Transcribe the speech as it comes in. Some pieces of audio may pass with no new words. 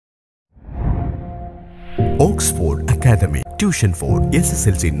Oxford Academy. Tuition for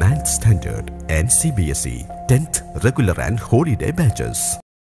SSLC 9th Standard and CBSE 10th Regular and Holiday Batches.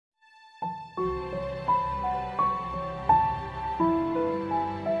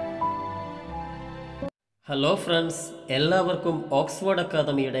 Hello friends, എല്ലാവർക്കും Oxford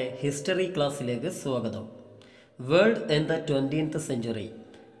അക്കാദമിയുടെ history ക്ലാസ്സിലേക്ക് സ്വാഗതം. World in the 20th century,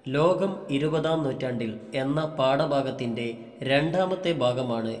 ലോകം 20-ാം നൂറ്റാണ്ടിൽ എന്ന പാഠഭാഗത്തിൻ്റെ രണ്ടാമത്തെ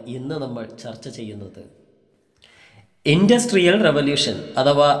ഭാഗമാണ് ഇന്ന് നമ്മൾ ചർച്ച ചെയ്യുന്നത്. ഇൻഡസ്ട്രിയൽ റവല്യൂഷൻ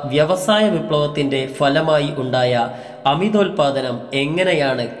അഥവാ വ്യവസായ വിപ്ലവത്തിൻ്റെ ഫലമായി ഉണ്ടായ അമിതോൽപാദനം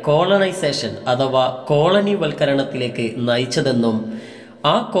എങ്ങനെയാണ് കോളനൈസേഷൻ അഥവാ കോളനിവൽക്കരണത്തിലേക്ക് നയിച്ചതെന്നും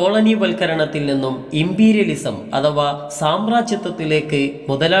ആ കോളനിവൽക്കരണത്തിൽ നിന്നും ഇമ്പീരിയലിസം അഥവാ സാമ്രാജ്യത്വത്തിലേക്ക്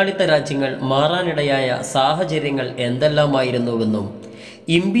മുതലാളിത്ത രാജ്യങ്ങൾ മാറാനിടയായ സാഹചര്യങ്ങൾ എന്തെല്ലാമായിരുന്നുവെന്നും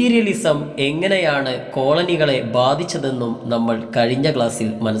ഇമ്പീരിയലിസം എങ്ങനെയാണ് കോളനികളെ ബാധിച്ചതെന്നും നമ്മൾ കഴിഞ്ഞ ക്ലാസ്സിൽ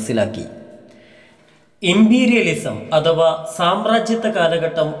മനസ്സിലാക്കി. ഇമ്പീരിയലിസം അഥവാ സാമ്രാജ്യത്വ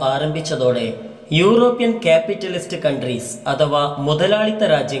കാലഘട്ടം ആരംഭിച്ചതോടെ യൂറോപ്യൻ ക്യാപിറ്റലിസ്റ്റ് കൺട്രീസ് അഥവാ മുതലാളിത്ത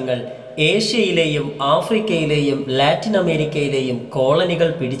രാജ്യങ്ങൾ ഏഷ്യയിലെയും ആഫ്രിക്കയിലെയും ലാറ്റിൻ അമേരിക്കയിലെയും കോളനികൾ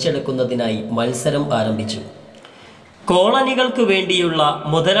പിടിച്ചെടുക്കുന്നതിനായി മത്സരം ആരംഭിച്ചു. കോളനികൾക്ക് വേണ്ടിയുള്ള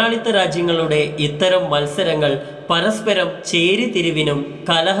മുതലാളിത്ത രാജ്യങ്ങളുടെ ഇത്തരം മത്സരങ്ങൾ പരസ്പരം ചേരിതിരിവിനും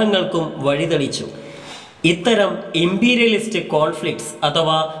കലഹങ്ങൾക്കും വഴിതെളിച്ചു. ഇത്തരം ഇമ്പീരിയലിസ്റ്റ് കോൺഫ്ലിക്ട്സ്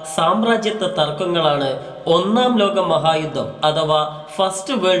അഥവാ സാമ്രാജ്യത്വ തർക്കങ്ങളാണ് ഒന്നാം ലോക മഹായുദ്ധം അഥവാ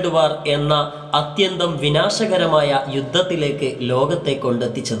ഫസ്റ്റ് വേൾഡ് വാർ എന്ന അത്യന്തം വിനാശകരമായ യുദ്ധത്തിലേക്ക് ലോകത്തെ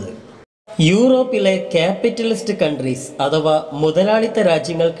കൊണ്ടെത്തിച്ചത്. യൂറോപ്പിലെ ക്യാപിറ്റലിസ്റ്റ് കൺട്രീസ് അഥവാ മുതലാളിത്ത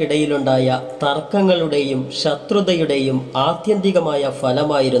രാജ്യങ്ങൾക്കിടയിലുണ്ടായ തർക്കങ്ങളുടെയും ശത്രുതയുടെയും ആത്യന്തികമായ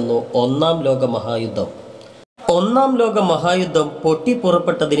ഫലമായിരുന്നു ഒന്നാം ലോക മഹായുദ്ധം. ഒന്നാം ലോക മഹായുദ്ധം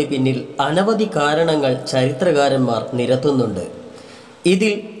പൊട്ടിപ്പുറപ്പെട്ടതിന് പിന്നിൽ അനവധി കാരണങ്ങൾ ചരിത്രകാരന്മാർ നിരത്തുന്നുണ്ട്.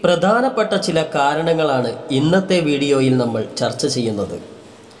 ഇതിൽ പ്രധാനപ്പെട്ട ചില കാരണങ്ങളാണ് ഇന്നത്തെ വീഡിയോയിൽ നമ്മൾ ചർച്ച ചെയ്യുന്നത്.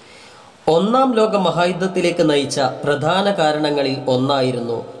 ഒന്നാം ലോക മഹായുദ്ധത്തിലേക്ക് നയിച്ച പ്രധാന കാരണങ്ങളിൽ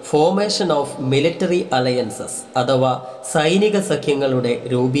ഒന്നായിരുന്നു ഫോർമേഷൻ ഓഫ് മിലിറ്ററി അലയൻസസ് അഥവാ സൈനിക സഖ്യങ്ങളുടെ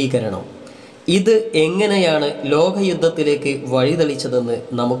രൂപീകരണം. ഇത് എങ്ങനെയാണ് ലോകയുദ്ധത്തിലേക്ക് വഴിതെളിച്ചതെന്ന്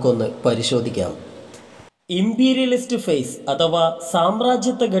നമുക്കൊന്ന് പരിശോധിക്കാം. ഇമ്പീരിയലിസ്റ്റ് ഫേസ് അഥവാ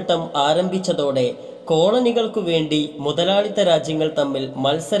സാമ്രാജ്യത്വ ഘട്ടം ആരംഭിച്ചതോടെ കോളനികൾക്കു വേണ്ടി മുതലാളിത്ത രാജ്യങ്ങൾ തമ്മിൽ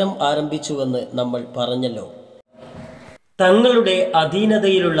മത്സരം ആരംഭിച്ചുവെന്ന് നമ്മൾ പറഞ്ഞല്ലോ. തങ്ങളുടെ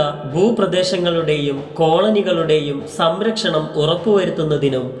അധീനതയിലുള്ള ഭൂപ്രദേശങ്ങളുടെയും കോളനികളുടെയും സംരക്ഷണം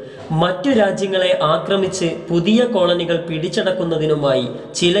ഉറപ്പുവരുത്തുന്നതിനും മറ്റു രാജ്യങ്ങളെ ആക്രമിച്ച് പുതിയ കോളനികൾ പിടിച്ചടക്കുന്നതിനുമായി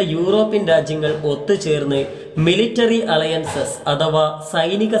ചില യൂറോപ്യൻ രാജ്യങ്ങൾ ഒത്തുചേർന്ന് മിലിറ്ററി അലയൻസസ് അഥവാ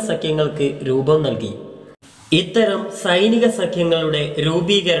സൈനിക സഖ്യങ്ങൾക്ക് രൂപം നൽകി. ഇത്തരം സൈനിക സഖ്യങ്ങളുടെ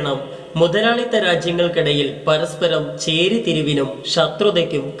രൂപീകരണം മുതലാളിത്ത രാജ്യങ്ങൾക്കിടയിൽ പരസ്പരം ചേരിതിരിവിനും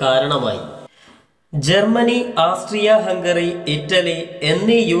ശത്രുതയ്ക്കും കാരണമായി. ജർമ്മനി, ആസ്ട്രിയ ഹംഗറി, ഇറ്റലി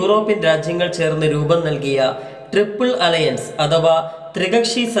എന്നീ യൂറോപ്യൻ രാജ്യങ്ങൾ ചേർന്ന് രൂപം നൽകിയ ട്രിപ്പിൾ അലയൻസ് അഥവാ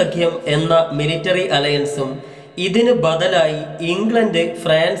ത്രികക്ഷി സഖ്യം എന്ന മിലിറ്ററി അലയൻസും ഇതിന് ബദലായി ഇംഗ്ലണ്ട്,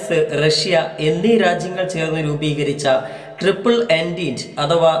 ഫ്രാൻസ്, റഷ്യ എന്നീ രാജ്യങ്ങൾ ചേർന്ന് രൂപീകരിച്ച ട്രിപ്പിൾ എൻറ്റീറ്റ്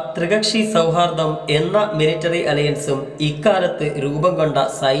അഥവാ ത്രികക്ഷി സൗഹാർദ്ദം എന്ന മിലിറ്ററി അലയൻസും ഇക്കാലത്ത് രൂപം കൊണ്ട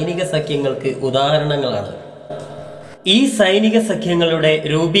സൈനിക സഖ്യങ്ങൾക്ക് ഉദാഹരണങ്ങളാണ്. ഈ സൈനിക സഖ്യങ്ങളുടെ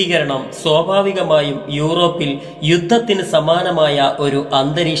രൂപീകരണം സ്വാഭാവികമായും യൂറോപ്പിൽ യുദ്ധത്തിന് സമാനമായ ഒരു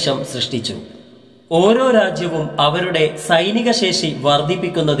അന്തരീക്ഷം സൃഷ്ടിച്ചു. ഓരോ രാജ്യവും അവരുടെ സൈനിക ശേഷി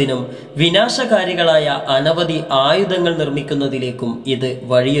വർദ്ധിപ്പിക്കുന്നതിനും വിനാശകാരികളായ അനവധി ആയുധങ്ങൾ നിർമ്മിക്കുന്നതിലേക്കും ഇത്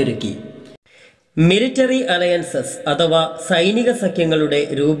വഴിയൊരുക്കി. മിലിറ്ററി അലയൻസസ് അഥവാ സൈനിക സഖ്യങ്ങളുടെ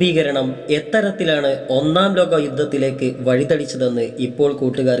രൂപീകരണം എത്തരത്തിലാണ് ഒന്നാം ലോക യുദ്ധത്തിലേക്ക് വഴിതെളിച്ചതെന്ന് ഇപ്പോൾ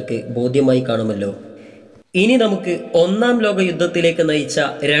കൂട്ടുകാർക്ക് ബോധ്യമായി കാണുമല്ലോ. ഇനി നമുക്ക് ഒന്നാം ലോക യുദ്ധത്തിലേക്ക് നയിച്ച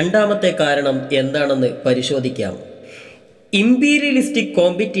രണ്ടാമത്തെ കാരണം എന്താണെന്ന് പരിശോധിക്കാം. ഇമ്പീരിയലിസ്റ്റിക്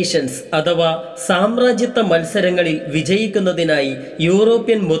കോമ്പറ്റീഷൻസ് അഥവാ സാമ്രാജ്യത്വ മത്സരങ്ങളിൽ വിജയിക്കുന്നതിനായി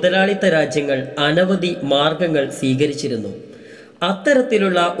യൂറോപ്യൻ മുതലാളിത്ത രാജ്യങ്ങൾ അനവധി മാർഗങ്ങൾ സ്വീകരിച്ചിരുന്നു.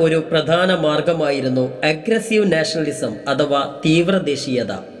 അത്തരത്തിലുള്ള ഒരു പ്രധാന മാർഗമായിരുന്നു അഗ്രസീവ് നാഷണലിസം അഥവാ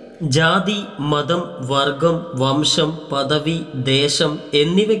തീവ്രദേശീയത. ജാതി, മതം, വർഗം, വംശം, പദവി, ദേശം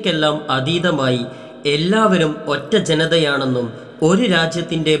എന്നിവയ്ക്കെല്ലാം അതീതമായി എല്ലാവരും ഒറ്റ ജനതയാണെന്നും ഒരു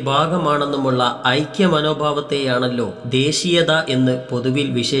രാജ്യത്തിൻ്റെ ഭാഗമാണെന്നുമുള്ള ഐക്യ മനോഭാവത്തെയാണല്ലോ ദേശീയത എന്ന് പൊതുവിൽ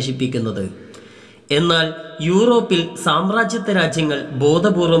വിശേഷിപ്പിക്കുന്നത്. എന്നാൽ യൂറോപ്പിൽ സാമ്രാജ്യത്വ രാജ്യങ്ങൾ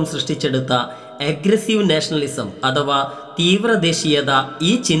ബോധപൂർവം സൃഷ്ടിച്ചെടുത്ത അഗ്രസീവ് നാഷണലിസം അഥവാ തീവ്രദേശീയത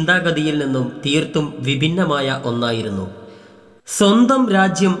ഈ ചിന്താഗതിയിൽ നിന്നും തീർത്തും വിഭിന്നമായ ഒന്നായിരുന്നു. സ്വന്തം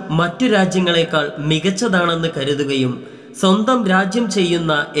രാജ്യം മറ്റു രാജ്യങ്ങളെക്കാൾ മികച്ചതാണെന്ന് കരുതുകയും സ്വന്തം രാജ്യം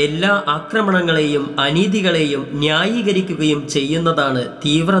ചെയ്യുന്ന എല്ലാ ആക്രമണങ്ങളെയും അനീതികളെയും ന്യായീകരിക്കുകയും ചെയ്യുന്നതാണ്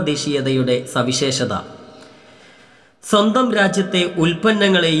തീവ്രദേശീയതയുടെ സവിശേഷത. സ്വന്തം രാജ്യത്തെ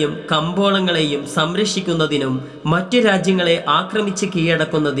ഉൽപ്പന്നങ്ങളെയും കമ്പോളങ്ങളെയും സംരക്ഷിക്കുന്നതിനും മറ്റു രാജ്യങ്ങളെ ആക്രമിച്ച്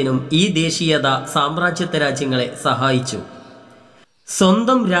കീഴടക്കുന്നതിനും ഈ ദേശീയത സാമ്രാജ്യത്വ രാജ്യങ്ങളെ സഹായിച്ചു.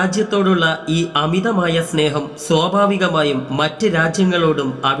 സ്വന്തം രാജ്യത്തോടുള്ള ഈ അമിതമായ സ്നേഹം സ്വാഭാവികമായും മറ്റ് രാജ്യങ്ങളോടും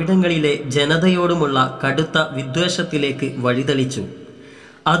അവിടങ്ങളിലെ ജനതയോടുമുള്ള കടുത്ത വിദ്വേഷത്തിലേക്ക് വഴിതെളിച്ചു.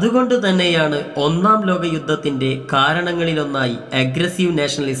 അതുകൊണ്ട് തന്നെയാണ് ഒന്നാം ലോക യുദ്ധത്തിൻ്റെ കാരണങ്ങളിലൊന്നായി അഗ്രസീവ്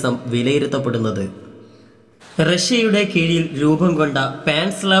നാഷണലിസം വിലയിരുത്തപ്പെടുന്നത്. റഷ്യയുടെ കീഴിൽ രൂപം കൊണ്ട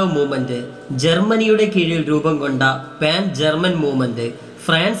പാൻസ്ലാവ് മൂവ്മെൻറ്റ്, ജർമ്മനിയുടെ കീഴിൽ രൂപം കൊണ്ട പാൻ ജർമ്മൻ മൂവ്മെൻറ്റ്,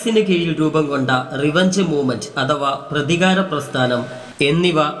 ഫ്രാൻസിന് കീഴിൽ രൂപം കൊണ്ട റിവഞ്ച് മൂവ്മെൻറ്റ് അഥവാ പ്രതികാര പ്രസ്ഥാനം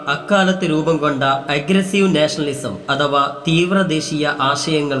എന്നിവ അക്കാലത്ത് രൂപം കൊണ്ട അഗ്രസീവ് നാഷണലിസം അഥവാ തീവ്രദേശീയ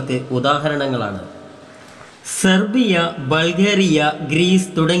ആശയങ്ങൾക്ക് ഉദാഹരണങ്ങളാണ്. സെർബിയ, ബൾഗേറിയ,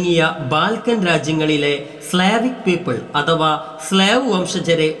 ഗ്രീസ് തുടങ്ങിയ ബാൽക്കൻ രാജ്യങ്ങളിലെ സ്ലാവിക് പീപ്പിൾ അഥവാ സ്ലാവ്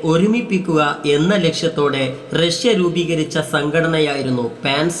വംശജരെ ഒരുമിപ്പിക്കുക എന്ന ലക്ഷ്യത്തോടെ റഷ്യ രൂപീകരിച്ച സംഘടനയായിരുന്നു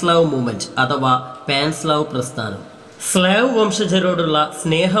പാൻസ്ലാവ് മൂവ്മെൻറ്റ് അഥവാ പാൻസ്ലാവ് പ്രസ്ഥാനം. സ്ലാവ് വംശജരോടുള്ള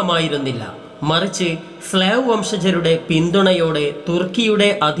സ്നേഹമായിരുന്നില്ല, മറിച്ച് സ്ലാവ് വംശജരുടെ പിന്തുണയോടെ തുർക്കിയുടെ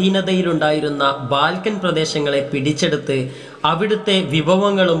അധീനതയിലുണ്ടായിരുന്ന ബാൽക്കൻ പ്രദേശങ്ങളെ പിടിച്ചെടുത്ത് അവിടുത്തെ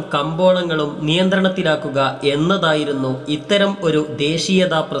വിഭവങ്ങളും കമ്പോളങ്ങളും നിയന്ത്രണത്തിലാക്കുക എന്നതായിരുന്നു ഇത്തരം ഒരു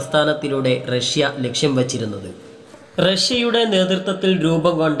ദേശീയതാ പ്രസ്ഥാനത്തിലൂടെ റഷ്യ ലക്ഷ്യം വച്ചിരുന്നത്. റഷ്യയുടെ നേതൃത്വത്തിൽ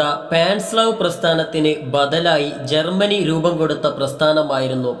രൂപം കൊണ്ട പാൻസ്ലാവ് പ്രസ്ഥാനത്തിന് ബദലായി ജർമ്മനി രൂപം കൊടുത്ത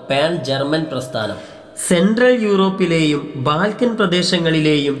പ്രസ്ഥാനമായിരുന്നു പാൻ ജർമ്മൻ പ്രസ്ഥാനം. സെൻട്രൽ യൂറോപ്പിലെയും ബാൽക്കൻ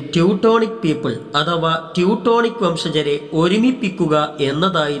പ്രദേശങ്ങളിലെയും ട്യൂട്ടോണിക് പീപ്പിൾ അഥവാ ട്യൂട്ടോണിക് വംശജരെ ഒരുമിപ്പിക്കുക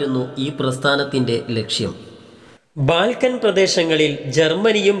എന്നതായിരുന്നു ഈ പ്രസ്ഥാനത്തിൻ്റെ ലക്ഷ്യം. ബാൽക്കൻ പ്രദേശങ്ങളിൽ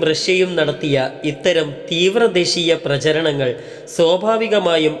ജർമ്മനിയും റഷ്യയും നടത്തിയ ഇത്തരം തീവ്രദേശീയ പ്രചരണങ്ങൾ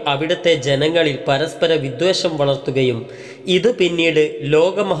സ്വാഭാവികമായും അവിടുത്തെ ജനങ്ങളിൽ പരസ്പര വിദ്വേഷം വളർത്തുകയും ഇത് പിന്നീട്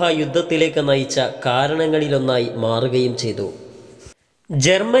ലോകമഹായുദ്ധത്തിലേക്ക് നയിച്ച കാരണങ്ങളിലൊന്നായി മാറുകയും ചെയ്തു.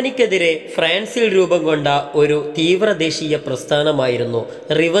 ജർമ്മനിക്കെതിരെ ഫ്രാൻസിൽ രൂപം കൊണ്ട ഒരു തീവ്രദേശീയ പ്രസ്ഥാനമായിരുന്നു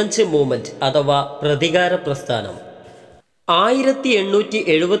റിവഞ്ച് മൂവ്മെൻറ്റ് അഥവാ പ്രതികാര പ്രസ്ഥാനം.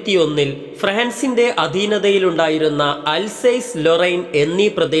 1871 ഫ്രാൻസിൻ്റെ അധീനതയിലുണ്ടായിരുന്ന അൽസൈസ് ലൊറൈൻ എന്നീ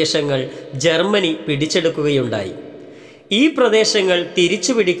പ്രദേശങ്ങൾ ജർമ്മനി പിടിച്ചെടുക്കുകയുണ്ടായി. ഈ പ്രദേശങ്ങൾ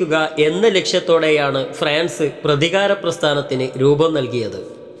തിരിച്ചു പിടിക്കുക എന്ന ലക്ഷ്യത്തോടെയാണ് ഫ്രാൻസ് പ്രതികാര പ്രസ്ഥാനത്തിന് രൂപം നൽകിയത്.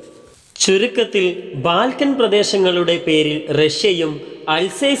 ചുരുക്കത്തിൽ ബാൽക്കൻ പ്രദേശങ്ങളുടെ പേരിൽ റഷ്യയും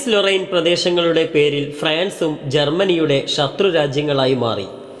അൽസൈസ് ലൊറൈൻ പ്രദേശങ്ങളുടെ പേരിൽ ഫ്രാൻസും ജർമ്മനിയുടെ ശത്രു രാജ്യങ്ങളായി മാറി.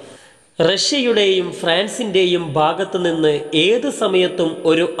 റഷ്യയുടെയും ഫ്രാൻസിൻ്റെയും ഭാഗത്തു നിന്ന് ഏത് സമയത്തും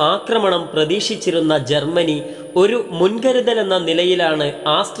ഒരു ആക്രമണം പ്രതീക്ഷിച്ചിരുന്ന ജർമ്മനി ഒരു മുൻകരുതൽ എന്ന നിലയിലാണ്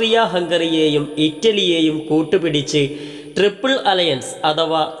ആസ്ട്രിയ ഹംഗറിയെയും ഇറ്റലിയെയും കൂട്ടുപിടിച്ച് ട്രിപ്പിൾ അലയൻസ്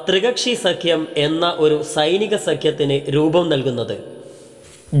അഥവാ ത്രികക്ഷി സഖ്യം എന്ന ഒരു സൈനിക സഖ്യത്തിന് രൂപം നൽകുന്നത്.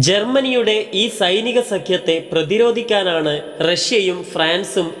 ജർമ്മനിയുടെ ഈ സൈനിക സഖ്യത്തെ പ്രതിരോധിക്കാനാണ് റഷ്യയും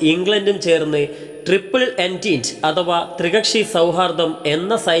ഫ്രാൻസും ഇംഗ്ലണ്ടും ചേർന്ന് ട്രിപ്പിൾ എൻറ്റീറ്റ് അഥവാ ത്രികക്ഷി സൗഹാർദ്ദം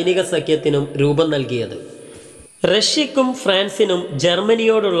എന്ന സൈനിക സഖ്യത്തിനും രൂപം നൽകിയത്. റഷ്യക്കും ഫ്രാൻസിനും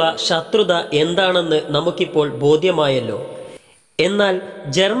ജർമ്മനിയോടുള്ള ശത്രുത എന്താണെന്ന് നമുക്കിപ്പോൾ ബോധ്യമായല്ലോ. എന്നാൽ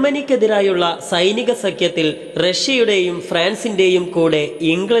ജർമ്മനിക്കെതിരായുള്ള സൈനിക സഖ്യത്തിൽ റഷ്യയുടെയും ഫ്രാൻസിൻ്റെയും കൂടെ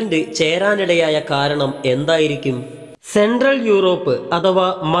ഇംഗ്ലണ്ട് ചേരാനിടയായ കാരണം എന്തായിരിക്കും? സെൻട്രൽ യൂറോപ്പ് അഥവാ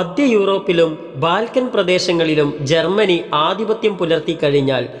മധ്യ യൂറോപ്പിലും ബാൽക്കൻ പ്രദേശങ്ങളിലും ജർമ്മനി ആധിപത്യം പുലർത്തി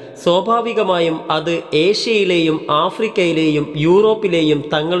കഴിഞ്ഞാൽ സ്വാഭാവികമായും അത് ഏഷ്യയിലെയും ആഫ്രിക്കയിലെയും യൂറോപ്പിലെയും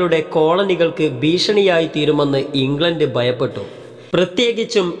തങ്ങളുടെ കോളനികൾക്ക് ഭീഷണിയായി തീരുമെന്ന് ഇംഗ്ലണ്ട് ഭയപ്പെട്ടു.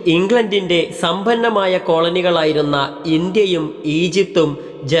 പ്രത്യേകിച്ചും ഇംഗ്ലണ്ടിൻ്റെ സമ്പന്നമായ കോളനികളായിരുന്ന ഇന്ത്യയും ഈജിപ്തും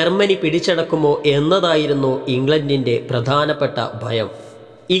ജർമ്മനി പിടിച്ചടക്കുമോ എന്നതായിരുന്നു ഇംഗ്ലണ്ടിൻ്റെ പ്രധാനപ്പെട്ട ഭയം.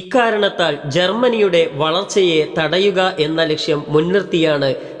 ഇക്കാരണത്താൽ ജർമ്മനിയുടെ വളർച്ചയെ തടയുക എന്ന ലക്ഷ്യം മുൻനിർത്തിയാണ്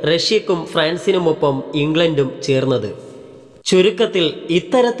റഷ്യക്കും ഫ്രാൻസിനുമൊപ്പം ഇംഗ്ലണ്ടും ചേർന്നത്. ചുരുക്കത്തിൽ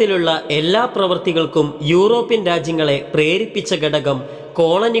ഇത്തരത്തിലുള്ള എല്ലാ പ്രവൃത്തികൾക്കും യൂറോപ്യൻ രാജ്യങ്ങളെ പ്രേരിപ്പിച്ച ഘടകം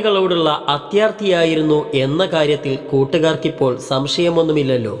കോളനികളോടുള്ള അത്യാർത്തിയായിരുന്നു എന്ന കാര്യത്തിൽ കൂട്ടുകാർക്കിപ്പോൾ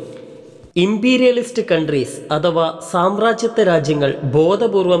സംശയമൊന്നുമില്ലല്ലോ. ഇമ്പീരിയലിസ്റ്റ് കൺട്രീസ് അഥവാ സാമ്രാജ്യത്വ രാജ്യങ്ങൾ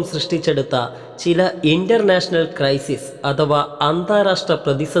ബോധപൂർവം സൃഷ്ടിച്ചെടുത്ത ചില ഇൻ്റർനാഷണൽ ക്രൈസിസ് അഥവാ അന്താരാഷ്ട്ര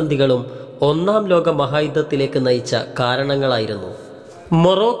പ്രതിസന്ധികളും ഒന്നാം ലോക മഹായുദ്ധത്തിലേക്ക് നയിച്ച കാരണങ്ങളായിരുന്നു.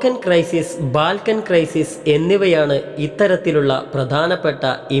 മൊറോക്കൻ ക്രൈസിസ്, ബാൽക്കൻ ക്രൈസിസ് എന്നിവയാണ് ഇത്തരത്തിലുള്ള പ്രധാനപ്പെട്ട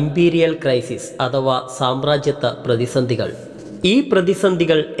ഇമ്പീരിയൽ ക്രൈസിസ് അഥവാ സാമ്രാജ്യത്വ പ്രതിസന്ധികൾ. ഈ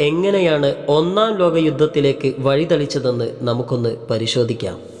പ്രതിസന്ധികൾ എങ്ങനെയാണ് ഒന്നാം ലോക യുദ്ധത്തിലേക്ക് വഴിതെളിച്ചതെന്ന് നമുക്കൊന്ന്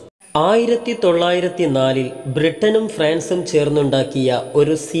പരിശോധിക്കാം. 1904 ബ്രിട്ടനും ഫ്രാൻസും ചേർന്നുണ്ടാക്കിയ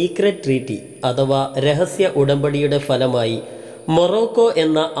ഒരു സീക്രട്ട് ട്രീറ്റി അഥവാ രഹസ്യ ഉടമ്പടിയുടെ ഫലമായി മൊറോക്കോ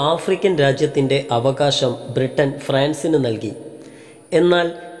എന്ന ആഫ്രിക്കൻ രാജ്യത്തിൻ്റെ അവകാശം ബ്രിട്ടൻ ഫ്രാൻസിന് നൽകി. എന്നാൽ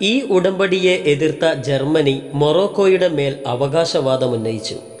ഈ ഉടമ്പടിയെ എതിർത്ത ജർമ്മനി മൊറോക്കോയുടെ മേൽ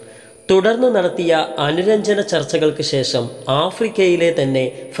അവകാശവാദമുന്നയിച്ചു. തുടർന്ന് നടത്തിയ അനുരഞ്ജന ചർച്ചകൾക്ക് ശേഷം ആഫ്രിക്കയിലെ തന്നെ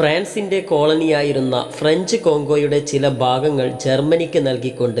ഫ്രാൻസിൻ്റെ കോളനിയായിരുന്ന ഫ്രഞ്ച് കോങ്കോയുടെ ചില ഭാഗങ്ങൾ ജർമ്മനിക്ക്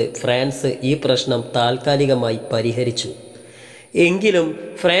നൽകിക്കൊണ്ട് ഫ്രാൻസ് ഈ പ്രശ്നം താൽക്കാലികമായി പരിഹരിച്ചു. എങ്കിലും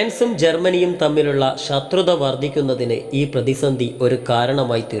ഫ്രാൻസും ജർമ്മനിയും തമ്മിലുള്ള ശത്രുത വർദ്ധിക്കുന്നതിന് ഈ പ്രതിസന്ധി ഒരു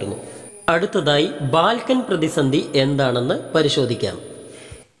കാരണമായി തീർന്നു. അടുത്തതായി ബാൽക്കൻ പ്രതിസന്ധി എന്താണെന്ന് പരിശോധിക്കാം.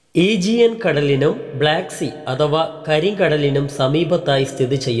 ഈജിയൻ കടലിനും ബ്ലാക്ക് സീ അഥവാ കരിങ്കടലിനും സമീപത്തായി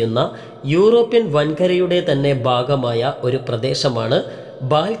സ്ഥിതി ചെയ്യുന്ന യൂറോപ്യൻ വൻകരയുടെ തന്നെ ഭാഗമായ ഒരു പ്രദേശമാണ്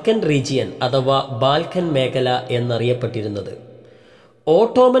ബാൽക്കൻ റീജിയൻ അഥവാ ബാൽക്കൻ മേഖല എന്നറിയപ്പെട്ടിരുന്നത്.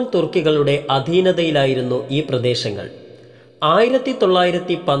 ഓട്ടോമൻ തുർക്കികളുടെ അധീനതയിലായിരുന്നു ഈ പ്രദേശങ്ങൾ.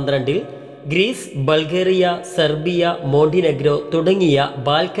 1912 ഗ്രീസ്, ബൾഗേറിയ, സെർബിയ, മോണ്ടിനെഗ്രോ തുടങ്ങിയ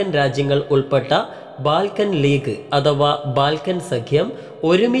ബാൽക്കൻ രാജ്യങ്ങൾ ഉൾപ്പെട്ട ബാൽക്കൻ ലീഗ് അഥവാ ബാൽക്കൻ സഖ്യം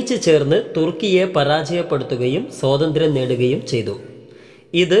ഒരുമിച്ച് ചേർന്ന് തുർക്കിയെ പരാജയപ്പെടുത്തുകയും സ്വാതന്ത്ര്യം നേടുകയും ചെയ്തു.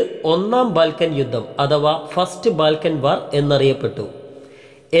 ഇത് ഒന്നാം ബാൽക്കൻ യുദ്ധം അഥവാ ഫസ്റ്റ് ബാൽക്കൻ വാർ എന്നറിയപ്പെട്ടു.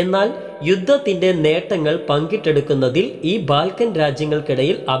 എന്നാൽ യുദ്ധത്തിൻ്റെ നേട്ടങ്ങൾ പങ്കിട്ടെടുക്കുന്നതിൽ ഈ ബാൽക്കൻ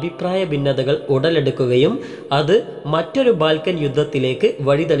രാജ്യങ്ങൾക്കിടയിൽ അഭിപ്രായ ഭിന്നതകൾ ഉടലെടുക്കുകയും അത് മറ്റൊരു ബാൽക്കൻ യുദ്ധത്തിലേക്ക്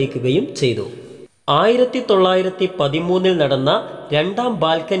വഴിതെളിക്കുകയും ചെയ്തു. 1913 നടന്ന രണ്ടാം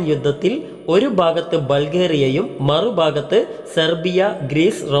ബാൽക്കൻ യുദ്ധത്തിൽ ഒരു ഭാഗത്ത് ബൾഗേറിയയും മറുഭാഗത്ത് സെർബിയ,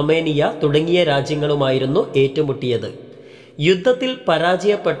 ഗ്രീസ്, റൊമേനിയ തുടങ്ങിയ രാജ്യങ്ങളുമായിരുന്നു ഏറ്റുമുട്ടിയത്. യുദ്ധത്തിൽ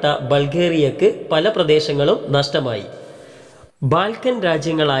പരാജയപ്പെട്ട ബൾഗേറിയക്ക് പല പ്രദേശങ്ങളും നഷ്ടമായി. ബാൽക്കൻ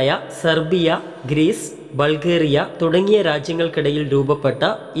രാജ്യങ്ങളായ സെർബിയ, ഗ്രീസ്, ബൾഗേറിയ തുടങ്ങിയ രാജ്യങ്ങൾക്കിടയിൽ രൂപപ്പെട്ട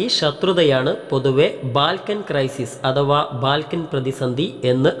ഈ ശത്രുതയാണ് പൊതുവെ ബാൽക്കൻ ക്രൈസിസ് അഥവാ ബാൽക്കൻ പ്രതിസന്ധി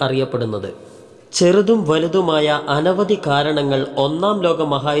എന്ന് അറിയപ്പെടുന്നത്. ചെറുതും വലുതുമായ അനവധി കാരണങ്ങൾ ഒന്നാം ലോക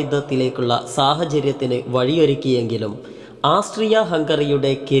മഹായുദ്ധത്തിലേക്കുള്ള സാഹചര്യത്തിന് വഴിയൊരുക്കിയെങ്കിലും ആസ്ട്രിയ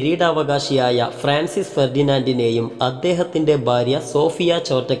ഹംഗറിയുടെ കിരീടാവകാശിയായ ഫ്രാൻസിസ് ഫെർഡിനാൻഡിനെയും അദ്ദേഹത്തിൻ്റെ ഭാര്യ സോഫിയ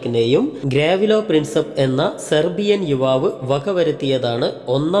ചോട്ടക്കിനെയും ഗ്രാവിലോ പ്രിൻസപ്പ് എന്ന സെർബിയൻ യുവാവ് വകവരുത്തിയതാണ്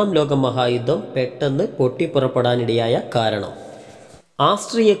ഒന്നാം ലോക മഹായുദ്ധം പെട്ടെന്ന് പൊട്ടിപ്പുറപ്പെടാനിടയായ കാരണം.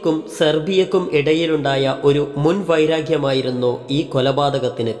 ആസ്ട്രിയക്കും സെർബിയക്കും ഇടയിലുണ്ടായ ഒരു മുൻവൈരാഗ്യമായിരുന്നു ഈ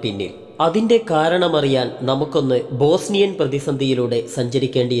കൊലപാതകത്തിന് പിന്നിൽ. അതിൻ്റെ കാരണമറിയാൻ നമുക്കൊന്ന് ബോസ്നിയൻ പ്രതിസന്ധിയിലൂടെ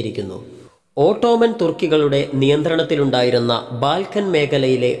സഞ്ചരിക്കേണ്ടിയിരിക്കുന്നു. ഓട്ടോമൻ തുർക്കികളുടെ നിയന്ത്രണത്തിലുണ്ടായിരുന്ന ബാൽക്കൻ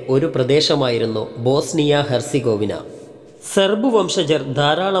മേഖലയിലെ ഒരു പ്രദേശമായിരുന്നു ബോസ്നിയ ഹെർസിഗോവിന. സെർബ് വംശജർ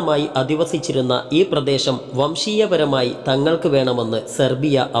ധാരാളമായി അധിവസിച്ചിരുന്ന ഈ പ്രദേശം വംശീയപരമായി തങ്ങൾക്ക് വേണമെന്ന്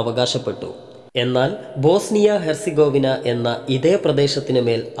സെർബിയ അവകാശപ്പെട്ടു. എന്നാൽ ബോസ്നിയ ഹെർസിഗോവിന എന്ന ഇതേ പ്രദേശത്തിനു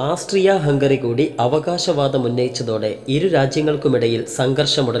മേൽ ആസ്ട്രിയ ഹംഗറി കൂടി അവകാശവാദമുന്നയിച്ചതോടെ ഇരു രാജ്യങ്ങൾക്കുമിടയിൽ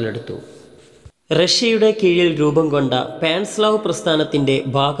സംഘർഷമുടലെടുത്തു. റഷ്യയുടെ കീഴിൽ രൂപം കൊണ്ട പാൻസ്ലാവ് പ്രസ്ഥാനത്തിൻ്റെ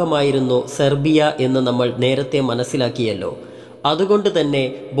ഭാഗമായിരുന്നു സെർബിയ എന്ന് നമ്മൾ നേരത്തെ മനസ്സിലാക്കിയല്ലോ. അതുകൊണ്ട് തന്നെ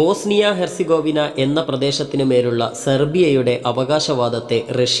ബോസ്നിയ ഹെർസിഗോവിന എന്ന പ്രദേശത്തിനു മേലുള്ള സെർബിയയുടെ അവകാശവാദത്തെ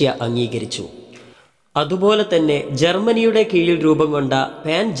റഷ്യ അംഗീകരിച്ചു. അതുപോലെ തന്നെ ജർമ്മനിയുടെ കീഴിൽ രൂപം കൊണ്ട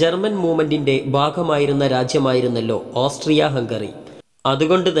പാൻ ജർമ്മൻ മൂവ്മെൻറ്റിൻ്റെ ഭാഗമായിരുന്ന രാജ്യമായിരുന്നല്ലോ ഓസ്ട്രിയ ഹംഗറി.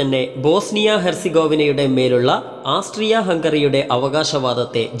 അതുകൊണ്ട് തന്നെ ബോസ്നിയ ഹെർസിഗോവിനയുടെ മേലുള്ള ആസ്ട്രിയ ഹംഗറിയുടെ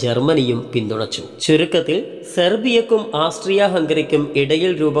അവകാശവാദത്തെ ജർമ്മനിയും പിന്തുണച്ചു. ചുരുക്കത്തിൽ സെർബിയക്കും ആസ്ട്രിയ ഹംഗറിക്കും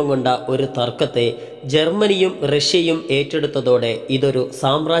ഇടയിൽ രൂപം കൊണ്ട ഒരു തർക്കത്തെ ജർമ്മനിയും റഷ്യയും ഏറ്റെടുത്തതോടെ ഇതൊരു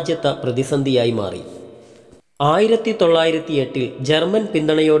സാമ്രാജ്യത്വ പ്രതിസന്ധിയായി മാറി. 1908 German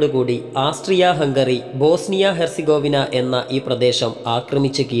പിന്തുണയോടുകൂടി Austria Hungary Bosnia Herzegovina എന്ന ഈ പ്രദേശം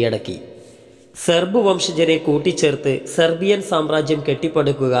ആക്രമിച്ച് കീഴടക്കി. സെർബ് വംശജരെ കൂട്ടിച്ചേർത്ത് സെർബിയൻ സാമ്രാജ്യം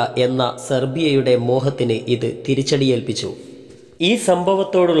കെട്ടിപ്പടുക്കുക എന്ന സെർബിയയുടെ മോഹത്തിന് ഇത് തിരിച്ചടിയേൽപ്പിച്ചു. ഈ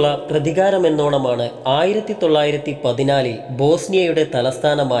സംഭവത്തോടുള്ള പ്രതികാരമെന്നോണമാണ് 1914 ബോസ്നിയയുടെ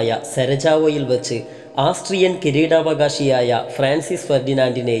തലസ്ഥാനമായ സെരജാവോയിൽ വെച്ച് ആസ്ട്രിയൻ കിരീടാവകാശിയായ ഫ്രാൻസിസ്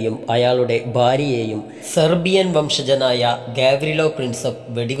ഫെർഡിനാൻഡിനെയും അയാളുടെ ഭാര്യയെയും സെർബിയൻ വംശജനായ ഗാവ്രിലോ പ്രിൻസപ്പ്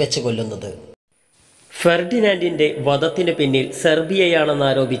വെടിവെച്ച് കൊല്ലുന്നത്. ഫെർഡിനാൻഡിൻ്റെ വധത്തിന് പിന്നിൽ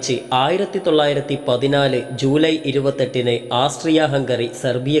സെർബിയയാണെന്നാരോപിച്ച് 1914 ജൂലൈ 28 ആസ്ട്രിയ ഹംഗറി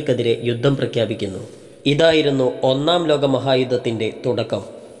സെർബിയക്കെതിരെ യുദ്ധം പ്രഖ്യാപിക്കുന്നു. ഇതായിരുന്നു ഒന്നാം ലോക മഹായുദ്ധത്തിൻ്റെ തുടക്കം.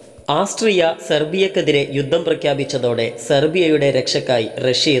 ആസ്ട്രിയ സെർബിയക്കെതിരെ യുദ്ധം പ്രഖ്യാപിച്ചതോടെ സെർബിയയുടെ രക്ഷയ്ക്കായി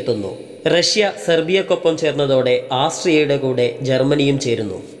റഷ്യ എത്തുന്നു. റഷ്യ സെർബിയക്കൊപ്പം ചേർന്നതോടെ ആസ്ട്രിയയുടെ കൂടെ ജർമ്മനിയും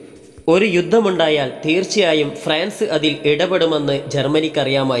ചേരുന്നു. ഒരു യുദ്ധമുണ്ടായാൽ തീർച്ചയായും ഫ്രാൻസ് അതിൽ ഇടപെടുമെന്ന്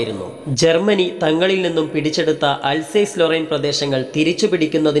ജർമ്മനിക്കറിയാമായിരുന്നു. ജർമ്മനി തങ്ങളിൽ നിന്നും പിടിച്ചെടുത്ത അൽസേസ് ലൊറൈൻ പ്രദേശങ്ങൾ തിരിച്ചു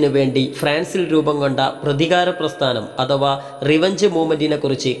പിടിക്കുന്നതിനു വേണ്ടി ഫ്രാൻസിൽ രൂപം കൊണ്ട പ്രതികാര പ്രസ്ഥാനം അഥവാ റിവഞ്ച് മൂവ്മെൻറ്റിനെ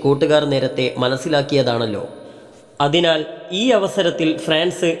കുറിച്ച് കൂട്ടുകാർ നേരത്തെ മനസ്സിലാക്കിയതാണല്ലോ. അതിനാൽ ഈ അവസരത്തിൽ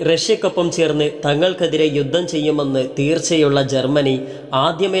ഫ്രാൻസ് റഷ്യക്കൊപ്പം ചേർന്ന് തങ്ങൾക്കെതിരെ യുദ്ധം ചെയ്യുമെന്ന് തീർച്ചയുള്ള ജർമ്മനി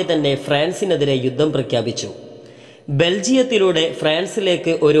ആദ്യമേ തന്നെ ഫ്രാൻസിനെതിരെ യുദ്ധം പ്രഖ്യാപിച്ചു. ബെൽജിയത്തിലൂടെ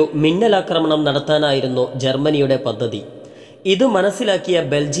ഫ്രാൻസിലേക്ക് ഒരു മിന്നലാക്രമണം നടത്താനായിരുന്നു ജർമ്മനിയുടെ പദ്ധതി. ഇത് മനസ്സിലാക്കിയ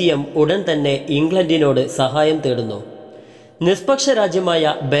ബെൽജിയം ഉടൻ തന്നെ ഇംഗ്ലണ്ടിനോട് സഹായം തേടുന്നു. നിഷ്പക്ഷ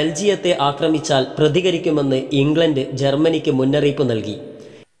രാജ്യമായ ബെൽജിയത്തെ ആക്രമിച്ചാൽ പ്രതികരിക്കുമെന്ന് ഇംഗ്ലണ്ട് ജർമ്മനിക്ക് മുന്നറിയിപ്പ് നൽകി.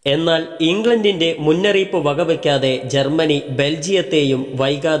 എന്നാൽ ഇംഗ്ലണ്ടിൻ്റെ മുന്നറിയിപ്പ് വകവയ്ക്കാതെ ജർമ്മനി ബെൽജിയത്തെയും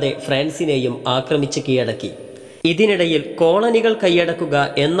വൈകാതെ ഫ്രാൻസിനെയും ആക്രമിച്ച് കീഴടക്കി. ഇതിനിടയിൽ കോളനികൾ കൈയടക്കുക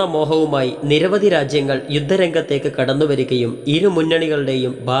എന്ന മോഹവുമായി നിരവധി രാജ്യങ്ങൾ യുദ്ധരംഗത്തേക്ക് കടന്നുവരികയും ഇരു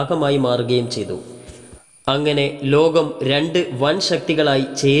മുന്നണികളുടെയും ഭാഗമായി മാറുകയും ചെയ്തു. അങ്ങനെ ലോകം രണ്ട് വൻ ശക്തികളായി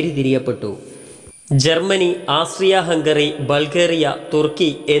ചേരിതിരിയപ്പെട്ടു. ജർമ്മനി, ആസ്ട്രിയ ഹംഗറി, ബൾഗേറിയ,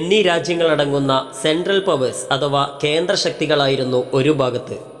 തുർക്കി എന്നീ രാജ്യങ്ങളടങ്ങുന്ന സെൻട്രൽ പവേഴ്സ് അഥവാ കേന്ദ്ര ശക്തികളായിരുന്നു ഒരു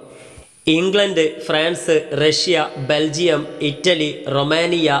ഭാഗത്ത്. England, France, Russia, Belgium, Italy,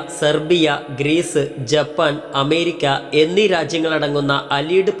 Romania, Serbia, Greece, Japan, America എന്നീ രാജ്യങ്ങളടങ്ങുന്ന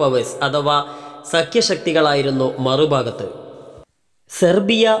അലീഡ് പവേഴ്സ് അഥവാ സഖ്യശക്തികളായിരുന്നു മറുഭാഗത്ത്.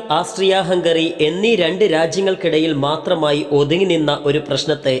 സെർബിയ, ആസ്ട്രിയ ഹംഗറി എന്നീ രണ്ട് രാജ്യങ്ങൾക്കിടയിൽ മാത്രമായി ഒതുങ്ങി നിന്ന ഒരു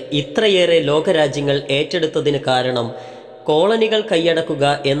പ്രശ്നത്തെ ഇത്രയേറെ ലോകരാജ്യങ്ങൾ ഏറ്റെടുത്തതിന് കാരണം കോളനികൾ കൈയടക്കുക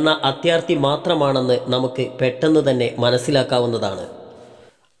എന്ന അത്യാർത്തി മാത്രമാണെന്ന് നമുക്ക് പെട്ടെന്ന് തന്നെ മനസ്സിലാക്കാവുന്നതാണ്.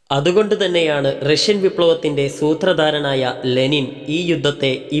 അതുകൊണ്ട് തന്നെയാണ് റഷ്യൻ വിപ്ലവത്തിൻ്റെ സൂത്രധാരനായ ലെനിൻ ഈ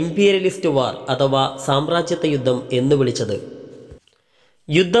യുദ്ധത്തെ ഇംപീരിയലിസ്റ്റ് വാർ അഥവാ സാമ്രാജ്യത്വ യുദ്ധം എന്ന് വിളിച്ചത്.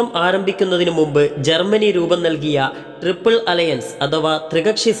 യുദ്ധം ആരംഭിക്കുന്നതിന് മുമ്പ് ജർമ്മനി രൂപം നൽകിയ ട്രിപ്പിൾ അലയൻസ് അഥവാ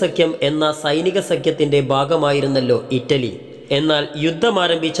ത്രികക്ഷി സഖ്യം എന്ന സൈനിക സഖ്യത്തിൻ്റെ ഭാഗമായിരുന്നല്ലോ ഇറ്റലി. എന്നാൽ യുദ്ധം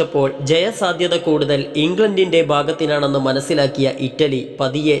ആരംഭിച്ചപ്പോൾ ജയസാധ്യത കൂടുതൽ ഇംഗ്ലണ്ടിൻ്റെ ഭാഗത്തിനാണെന്ന് മനസ്സിലാക്കിയ ഇറ്റലി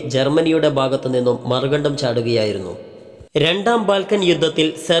പതിയെ ജർമ്മനിയുടെ ഭാഗത്തു നിന്നും മറുകണ്ഠം ചാടുകയായിരുന്നു. രണ്ടാം ബാൽക്കൻ യുദ്ധത്തിൽ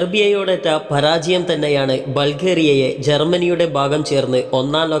സെർബിയയോടേറ്റ പരാജയം തന്നെയാണ് ബൾഗേറിയയെ ജർമ്മനിയുടെ ഭാഗം ചേർന്ന്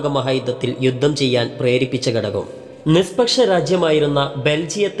ഒന്നാം ലോക മഹായുദ്ധത്തിൽ യുദ്ധം ചെയ്യാൻ പ്രേരിപ്പിച്ച ഘടകം. നിഷ്പക്ഷ രാജ്യമായിരുന്ന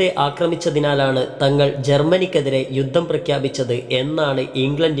ബെൽജിയത്തെ ആക്രമിച്ചതിനാലാണ് തങ്ങൾ ജർമ്മനിക്കെതിരെ യുദ്ധം പ്രഖ്യാപിച്ചത് എന്നാണ്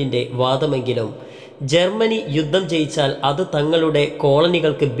ഇംഗ്ലണ്ടിൻ്റെ വാദമെങ്കിലും ജർമ്മനി യുദ്ധം ജയിച്ചാൽ അത് തങ്ങളുടെ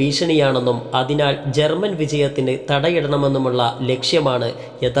കോളനികൾക്ക് ഭീഷണിയാണെന്നും അതിനാൽ ജർമ്മൻ വിജയത്തിന് തടയിടണമെന്നുമുള്ള ലക്ഷ്യമാണ്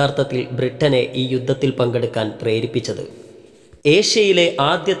യഥാർത്ഥത്തിൽ ബ്രിട്ടനെ ഈ യുദ്ധത്തിൽ പങ്കെടുക്കാൻ പ്രേരിപ്പിച്ചത്. ഏഷ്യയിലെ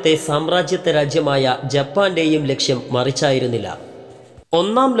ആദ്യത്തെ സാമ്രാജ്യത്വ രാജ്യമായ ജപ്പാന്റെയും ലക്ഷ്യം മറിച്ചായിരുന്നില്ല.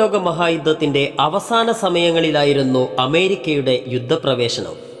 ഒന്നാം ലോക മഹായുദ്ധത്തിൻ്റെ അവസാന സമയങ്ങളിലായിരുന്നു അമേരിക്കയുടെ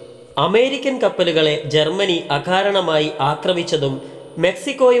യുദ്ധപ്രവേശനം. അമേരിക്കൻ കപ്പലുകളെ ജർമ്മനി അകാരണമായി ആക്രമിച്ചതും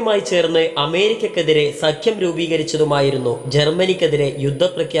മെക്സിക്കോയുമായി ചേർന്ന് അമേരിക്കക്കെതിരെ സഖ്യം രൂപീകരിച്ചതുമായിരുന്നു ജർമ്മനിക്കെതിരെ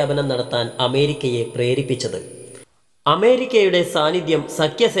യുദ്ധപ്രഖ്യാപനം നടത്താൻ അമേരിക്കയെ പ്രേരിപ്പിച്ചത്. അമേരിക്കയുടെ സാന്നിധ്യം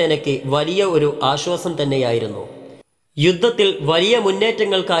സഖ്യസേനയ്ക്ക് വലിയ ഒരു ആശ്വാസം തന്നെയായിരുന്നു. യുദ്ധത്തിൽ വലിയ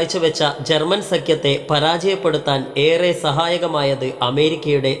മുന്നേറ്റങ്ങൾ കാഴ്ചവെച്ച ജർമ്മൻ സഖ്യത്തെ പരാജയപ്പെടുത്താൻ ഏറെ സഹായകമായത്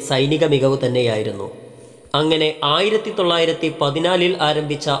അമേരിക്കയുടെ സൈനിക മികവ് തന്നെയായിരുന്നു. അങ്ങനെ 1914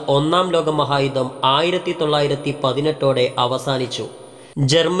 ആരംഭിച്ച ഒന്നാം ലോക മഹായുദ്ധം 1918 അവസാനിച്ചു.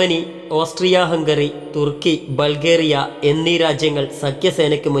 ജർമ്മനി, ഓസ്ട്രിയ ഹംഗറി, തുർക്കി, ബൾഗേറിയ എന്നീ രാജ്യങ്ങൾ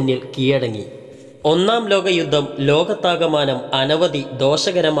സഖ്യസേനയ്ക്ക് മുന്നിൽ കീഴടങ്ങി. ഒന്നാം ലോക യുദ്ധം ലോകത്താകമാനം അനവധി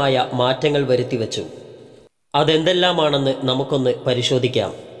ദോഷകരമായ മാറ്റങ്ങൾ വരുത്തിവെച്ചു. അതെന്തെല്ലാമാണെന്ന് നമുക്കൊന്ന്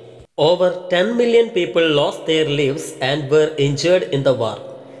പരിശോധിക്കാം. Over 10 million people lost there leaves and were injured in the war.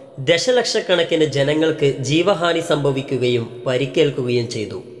 ദശലക്ഷക്കണക്കിന് ജനങ്ങൾക്ക് ജീവഹാനി സംഭവിക്കുകയും പരിക്കേൽക്കുകയും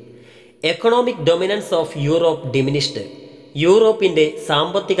ചെയ്തു. Economic dominance of Europe diminished. യൂറോപ്പിൻ്റെ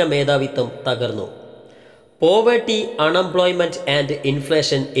സാമ്പത്തിക മേധാവിത്വം തകർന്നു. Poverty, unemployment and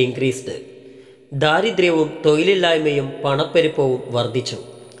inflation increased. ദാരിദ്ര്യവും തൊഴിലില്ലായ്മയും പണപ്പെരുപ്പവും വർദ്ധിച്ചു.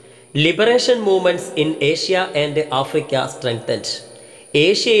 Liberation movements in Asia and Africa strengthened.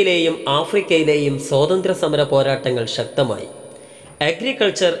 ഏഷ്യയിലെയും ആഫ്രിക്കയിലെയും സ്വാതന്ത്ര്യ സമര പോരാട്ടങ്ങൾ ശക്തമായി.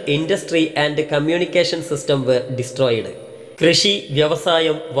 Agriculture, industry and communication system were destroyed. കൃഷി,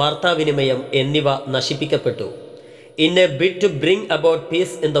 വ്യവസായം, വാർത്താവിനിമയം എന്നിവ നശിപ്പിക്കപ്പെട്ടു. In A bid to bring about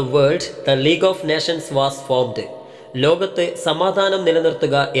piece in the world the league of Nations was formed. ലോകത്ത് സമാധാനം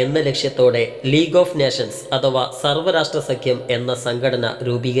നിലനിർത്തുക എന്ന ലക്ഷ്യത്തോടെ ലീഗ് ഓഫ് നേഷൻസ് അഥവാ സർവ്വരാഷ്ട്ര സഖ്യം എന്ന സംഘടന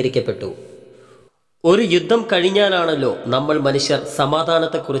രൂപീകരിക്കപ്പെട്ടു. ഒരു യുദ്ധം കഴിഞ്ഞാലാണല്ലോ നമ്മൾ മനുഷ്യർ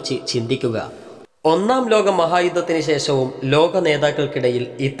സമാധാനത്തെക്കുറിച്ച് ചിന്തിക്കുക. ഒന്നാം ലോക മഹായുദ്ധത്തിന് ശേഷവും ലോക നേതാക്കൾക്കിടയിൽ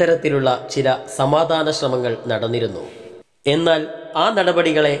ഇത്തരത്തിലുള്ള ചില സമാധാന ശ്രമങ്ങൾ നടന്നിരുന്നു. എന്നാൽ ആ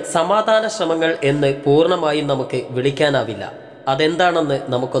നടപടികളെ സമാധാന ശ്രമങ്ങൾ എന്ന് പൂർണ്ണമായും നമുക്ക് വിളിക്കാനാവില്ല. അതെന്താണെന്ന്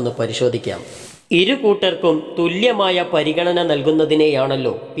നമുക്കൊന്ന് പരിശോധിക്കാം. ഇരു കൂട്ടർക്കും തുല്യമായ പരിഗണന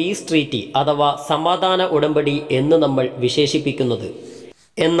നൽകുന്നതിനെയാണല്ലോ പീസ് ട്രീറ്റി അഥവാ സമാധാന ഉടമ്പടി എന്ന് നമ്മൾ വിശേഷിപ്പിക്കുന്നത്.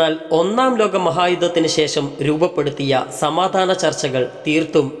 എന്നാൽ ഒന്നാം ലോക മഹായുദ്ധത്തിന് ശേഷം രൂപപ്പെടുത്തിയ സമാധാന ചർച്ചകൾ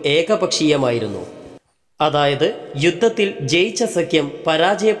തീർത്തും ഏകപക്ഷീയമായിരുന്നു. അതായത് യുദ്ധത്തിൽ ജയിച്ച സഖ്യം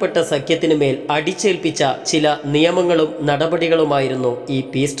പരാജയപ്പെട്ട സഖ്യത്തിനു മേൽ അടിച്ചേൽപ്പിച്ച ചില നിയമങ്ങളും നടപടികളുമായിരുന്നു ഈ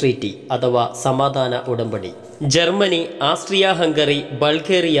പീസ് ട്രീറ്റി അഥവാ സമാധാന ഉടമ്പടി. ജർമ്മനി, ആസ്ട്രിയ ഹംഗറി,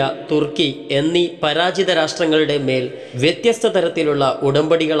 ബൾഗേറിയ, തുർക്കി എന്നീ പരാജിത രാഷ്ട്രങ്ങളുടെ മേൽ വ്യത്യസ്ത തരത്തിലുള്ള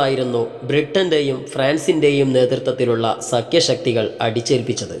ഉടമ്പടികളായിരുന്നു ബ്രിട്ടന്റെയും ഫ്രാൻസിന്റെയും നേതൃത്വത്തിലുള്ള സഖ്യശക്തികൾ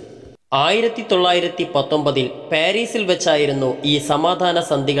അടിച്ചേൽപ്പിച്ചത്. 1919 പാരീസിൽ വെച്ചായിരുന്നു ഈ സമാധാന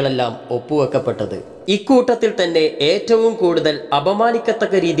സന്ധികളെല്ലാം ഒപ്പുവെക്കപ്പെട്ടത്. ഇക്കൂട്ടത്തിൽ തന്നെ ഏറ്റവും കൂടുതൽ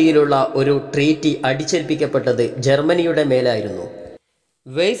അപമാനിക്കത്തക്ക രീതിയിലുള്ള ഒരു ട്രീറ്റി അടിച്ചേൽപ്പിക്കപ്പെട്ടത് ജർമ്മനിയുടെ മേലായിരുന്നു.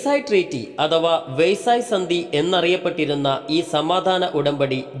 വെയ്സായ് ട്രീറ്റി അഥവാ വെയ്സായ് സന്ധി എന്നറിയപ്പെട്ടിരുന്ന ഈ സമാധാന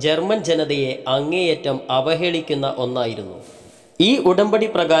ഉടമ്പടി ജർമ്മൻ ജനതയെ അങ്ങേയറ്റം അവഹേളിക്കുന്ന ഒന്നായിരുന്നു. ഈ ഉടമ്പടി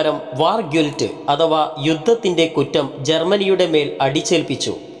പ്രകാരം വാർ ഗിൽറ്റ് അഥവാ യുദ്ധത്തിൻ്റെ കുറ്റം ജർമ്മനിയുടെ മേൽ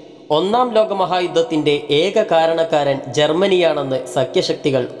അടിച്ചേൽപ്പിച്ചു. ഒന്നാം ലോക മഹായുദ്ധത്തിൻ്റെ ഏക കാരണക്കാരൻ ജർമ്മനിയാണെന്ന്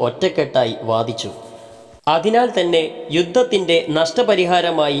സഖ്യശക്തികൾ ഒറ്റക്കെട്ടായി വാദിച്ചു. അതിനാൽ തന്നെ യുദ്ധത്തിൻ്റെ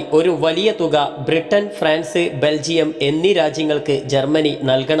നഷ്ടപരിഹാരമായി ഒരു വലിയ തുക ബ്രിട്ടൻ, ഫ്രാൻസ്, ബെൽജിയം എന്നീ രാജ്യങ്ങൾക്ക് ജർമ്മനി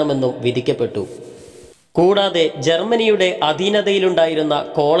നൽകണമെന്നും വിധിക്കപ്പെട്ടു. കൂടാതെ ജർമ്മനിയുടെ അധീനതയിലുണ്ടായിരുന്ന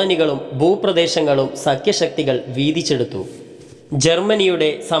കോളനികളും ഭൂപ്രദേശങ്ങളും സഖ്യശക്തികൾ വീതിച്ചെടുത്തു. ജർമ്മനിയുടെ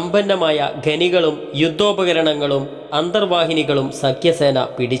സമ്പന്നമായ ഖനികളും യുദ്ധോപകരണങ്ങളും അന്തർവാഹിനികളും സഖ്യസേന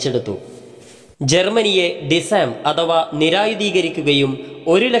പിടിച്ചെടുത്തു. ജർമ്മനിയെ ഡിസാം അഥവാ നിരായുധീകരിക്കുകയും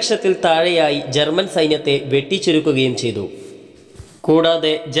 100,000-ൽ താഴെയായി ജർമ്മൻ സൈന്യത്തെ വെട്ടിച്ചുരുക്കുകയും ചെയ്തു.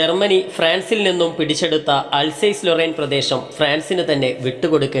 കൂടാതെ ജർമ്മനി ഫ്രാൻസിൽ നിന്നും പിടിച്ചെടുത്ത അൽസൈസ് ലൊറൈൻ പ്രദേശം ഫ്രാൻസിന് തന്നെ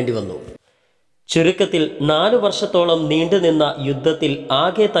വിട്ടുകൊടുക്കേണ്ടി വന്നു. ചുരുക്കത്തിൽ 4 വർഷത്തോളം നീണ്ടുനിന്ന യുദ്ധത്തിൽ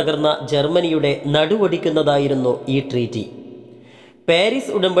ആകെ തകർന്ന ജർമ്മനിയുടെ നടുവൊടിക്കുന്നതായിരുന്നു ഈ ട്രീറ്റി.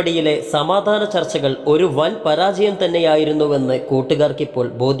 പാരീസ് ഉടമ്പടിയിലെ സമാധാന ചർച്ചകൾ ഒരു വൻ പരാജയം തന്നെയായിരുന്നുവെന്ന് കൂട്ടുകാർക്കിപ്പോൾ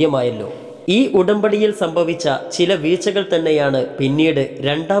ബോധ്യമായല്ലോ. ഈ ഉടമ്പടിയിൽ സംഭവിച്ച ചില വീഴ്ചകൾ തന്നെയാണ് പിന്നീട്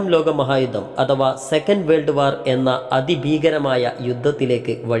രണ്ടാം ലോക മഹായുദ്ധം അഥവാ സെക്കൻഡ് വേൾഡ് വാർ എന്ന അതിഭീകരമായ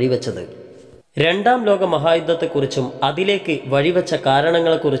യുദ്ധത്തിലേക്ക് വഴിവെച്ചത്. രണ്ടാം ലോക മഹായുദ്ധത്തെക്കുറിച്ചും അതിലേക്ക് വഴിവെച്ച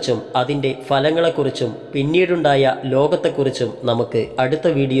കാരണങ്ങളെക്കുറിച്ചും അതിൻ്റെ ഫലങ്ങളെക്കുറിച്ചും പിന്നീടുണ്ടായ ലോകത്തെക്കുറിച്ചും നമുക്ക് അടുത്ത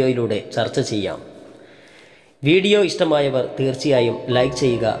വീഡിയോയിലൂടെ ചർച്ച ചെയ്യാം. വീഡിയോ ഇഷ്ടമായവർ തീർച്ചയായും ലൈക്ക്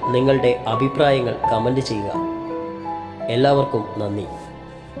ചെയ്യുക, നിങ്ങളുടെ അഭിപ്രായങ്ങൾ കമൻറ്റ് ചെയ്യുക. എല്ലാവർക്കും നന്ദി.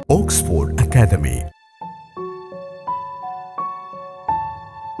 ഓക്സ്ഫോർഡ് അക്കാദമി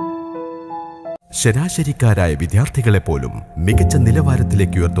ശരാശരിക്കാരായ വിദ്യാർത്ഥികളെ പോലും മികച്ച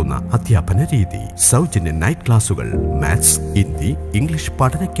നിലവാരത്തിലേക്ക് ഉയർത്തുന്ന അധ്യാപന രീതി, സൗജന്യ നൈറ്റ് ക്ലാസുകൾ, മാത്സ്, ഹിന്ദി, ഇംഗ്ലീഷ്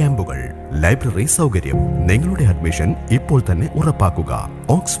പഠന ക്യാമ്പുകൾ, ലൈബ്രറി സൗകര്യം. നിങ്ങളുടെ അഡ്മിഷൻ ഇപ്പോൾ തന്നെ ഉറപ്പാക്കുക.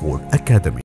 Oxford academy.